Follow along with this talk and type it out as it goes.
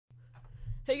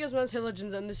Hey guys, my name's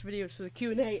Legends, and this video is for the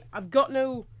Q&A. I've got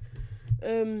no,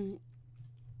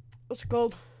 what's it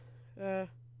called? Can't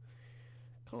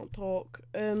talk.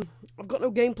 I've got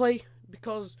no gameplay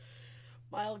because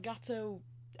my Elgato,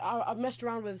 I've messed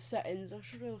around with settings. I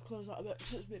should really close that a bit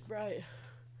because it's a bit bright.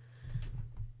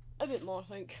 A bit more, I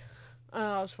think.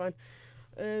 That's fine.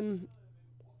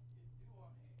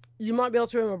 You might be able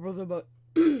to hear my brother, but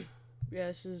yeah,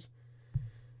 this is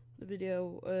the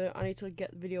video. I need to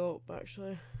get the video up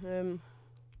actually,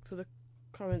 for the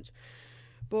comments.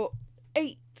 But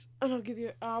 8,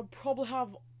 and I'll probably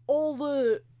have all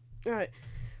the right,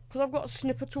 because I've got a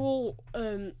snipper tool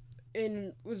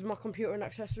in with my computer and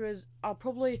accessories. I'll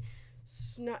probably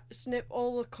snip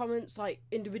all the comments like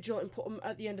individual and put them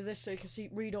at the end of this so you can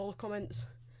read all the comments.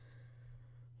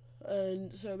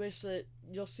 And so basically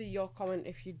you'll see your comment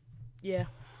if you, yeah.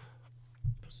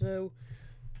 So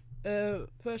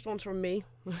first one's from me.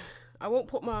 I won't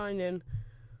put mine in,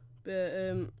 but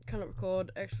cannot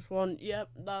record extras one. Yep,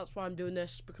 that's why I'm doing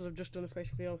this, because I've just done a face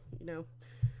reveal, you know.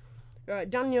 Right,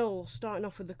 Daniel starting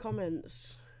off with the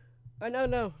comments. Oh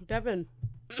no, Devon.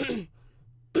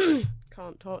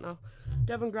 Can't talk now.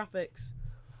 Devon Graphics.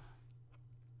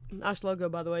 Nice logo,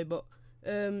 by the way, but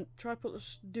try to put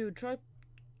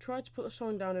the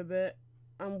song down a bit.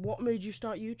 And what made you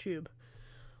start YouTube?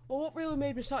 Well, what really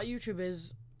made me start YouTube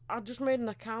is I just made an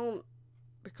account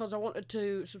because I wanted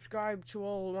to subscribe to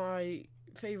all my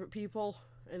favourite people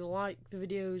and like the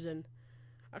videos and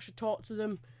actually talk to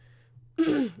them.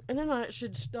 And then I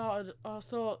actually I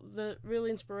thought that really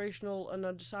inspirational, and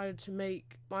I decided to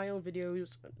make my own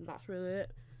videos, and that's really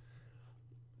it.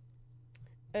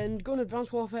 And Gun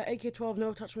Advanced Warfare, AK-12,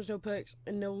 no attachments, no perks,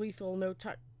 and no lethal, no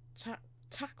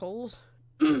tackles.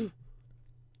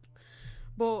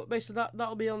 But basically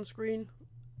that'll be on screen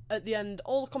at the end.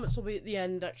 All the comments will be at the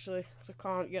end actually, because I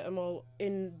can't get them all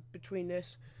in between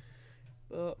this.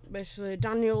 But basically,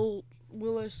 Daniel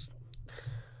Willis,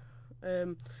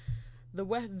 the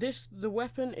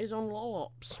weapon is on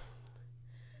Lolops.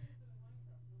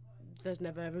 There's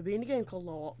never ever been a game called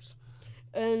Lolops.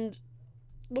 And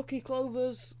Lucky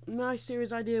Clovers, nice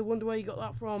series idea. Wonder where you got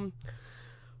that from.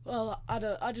 Well,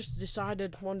 I just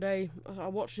decided one day, I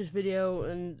watched this video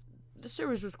and the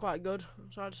series was quite good,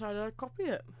 so I decided I'd copy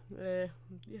it. Yeah,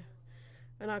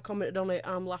 and I commented on it.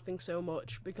 I'm laughing so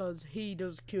much because he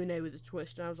does Q&A with a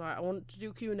twist, and I was like, I want to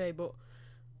do Q&A, but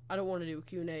I don't want to do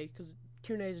Q&A because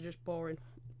Q&As are just boring.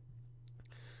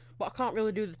 But I can't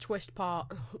really do the twist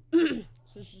part, so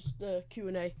it's just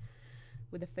Q&A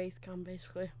with a faith cam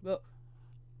basically. But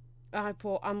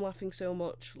I'm laughing so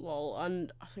much, lol,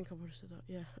 and I think I've already said that.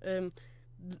 Yeah.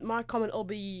 My comment will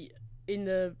be in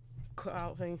the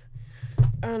cutout thing.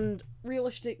 And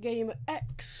Realistic Gamer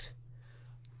X,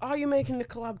 are you making a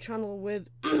collab channel with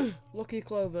Lucky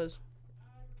Clovers?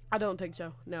 I don't think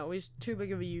so. No, he's too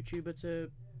big of a YouTuber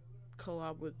to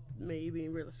collab with me,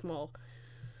 being really small.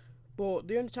 But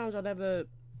the only times I'd ever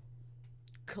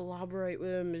collaborate with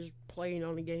him is playing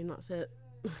on a game, that's it.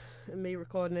 And me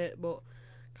recording it, but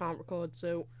can't record,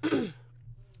 so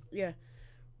yeah.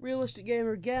 Realistic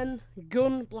Gamer again.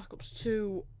 Gun, Black Ops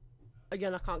 2.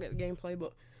 Again, I can't get the gameplay,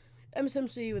 but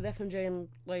MSMC with FMJ and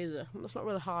Laser. That's not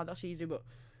really hard, that's easy, but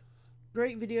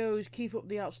great videos, keep up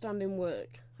the outstanding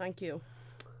work. Thank you.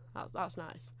 That's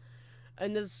nice.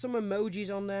 And there's some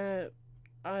emojis on there.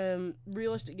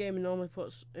 Realistic Gaming normally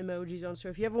puts emojis on, so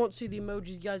if you ever want to see the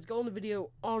emojis, guys, go on the video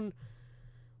on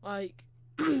like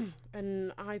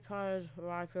an iPad or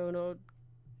iPhone or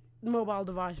mobile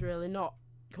device, really, not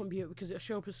computer, because it'll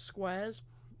show up as squares.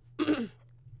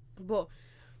 But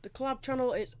the collab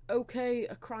channel, it's okay,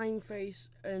 a crying face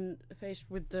and a face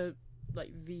with the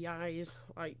like V eyes.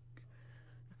 Like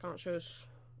I can't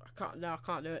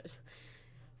do it.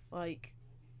 Like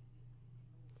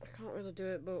I can't really do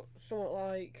it, but somewhat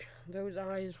like those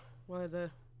eyes where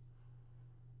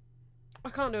I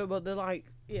can't do it, but they're like,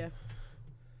 yeah,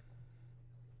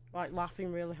 like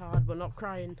laughing really hard but not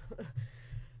crying.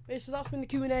 So that's been the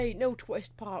Q&A, no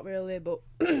twist part really, but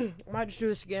I might just do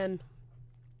this again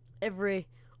every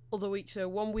other week. So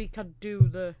one week I'd do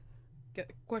the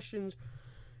questions,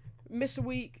 miss a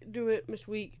week, do it, miss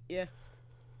a week, yeah.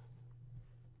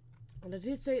 And I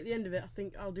did say at the end of it, I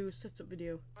think I'll do a setup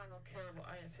video. Final kill, but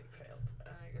I epic failed.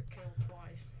 I got killed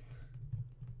twice.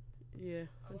 Yeah.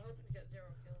 I was hoping to get 0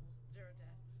 kills, 0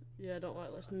 deaths. Yeah, I don't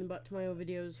like listening back to my own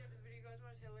videos.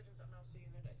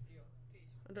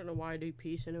 I don't know why I do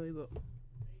peace anyway, but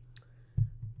I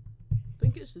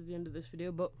think it's at the end of this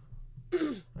video, but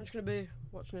I'm just going to be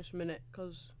watching this a minute,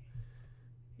 because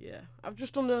yeah, I've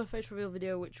just done the face reveal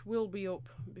video, which will be up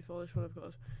before this one, of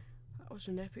course. That was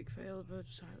an epic fail of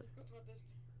Virgin Silence.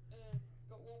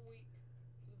 got 1 week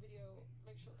for the video.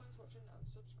 Make sure, thanks for watching and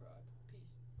subscribe.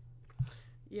 Peace.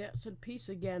 Yeah, it said peace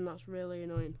again. That's really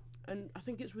annoying. And I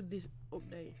think it's with this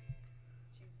update.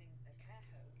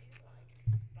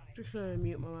 Just gonna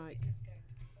mute my mic.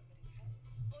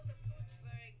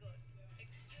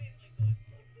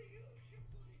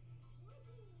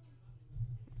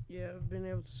 Yeah, I've been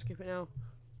able to skip it now.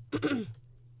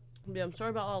 Yeah, I'm sorry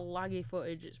about all laggy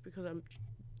footage. It's because I'm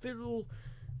fiddled.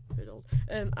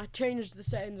 I changed the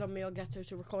settings on my Elgato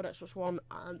to record Xbox One,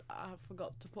 and I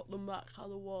forgot to put them back how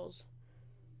there was.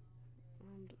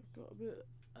 And I've got a bit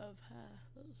of hair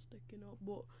that's sticking up,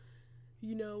 but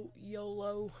you know,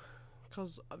 YOLO,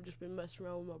 because I've just been messing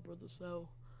around with my brother, so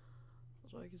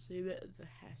that's why I can see a bit of the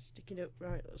hair sticking up.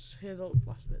 Right, let's hear the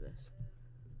last bit of this.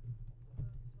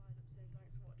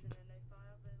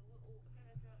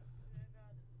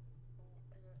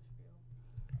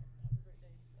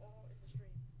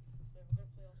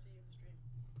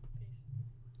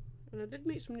 And I did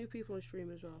meet some new people on stream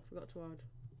as well, I forgot to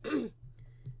add.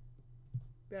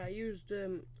 Yeah, I used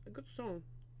a good song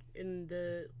in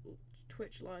the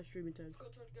Twitch live streaming time.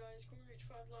 Forgot to add, guys, can we reach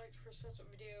 5 likes for a setup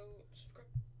video? Subscribe.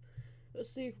 Let's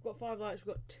see if we've got 5 likes,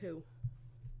 we've got 2.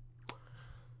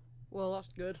 Well,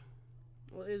 that's good.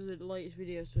 Well, it is the latest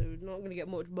video, so not going to get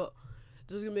much, but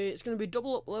it's going to be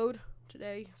double upload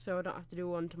today, so I don't have to do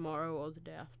one tomorrow or the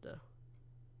day after.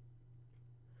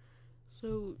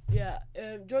 So, yeah,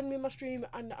 join me in my stream,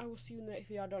 and I will see you in the next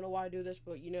video. I don't know why I do this,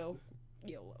 but, you know,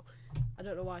 YOLO. I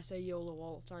don't know why I say YOLO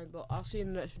all the time, but I'll see you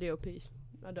in the next video. Peace.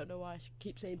 I don't know why I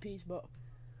keep saying peace, but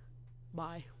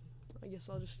bye. I guess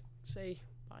I'll just say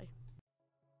bye.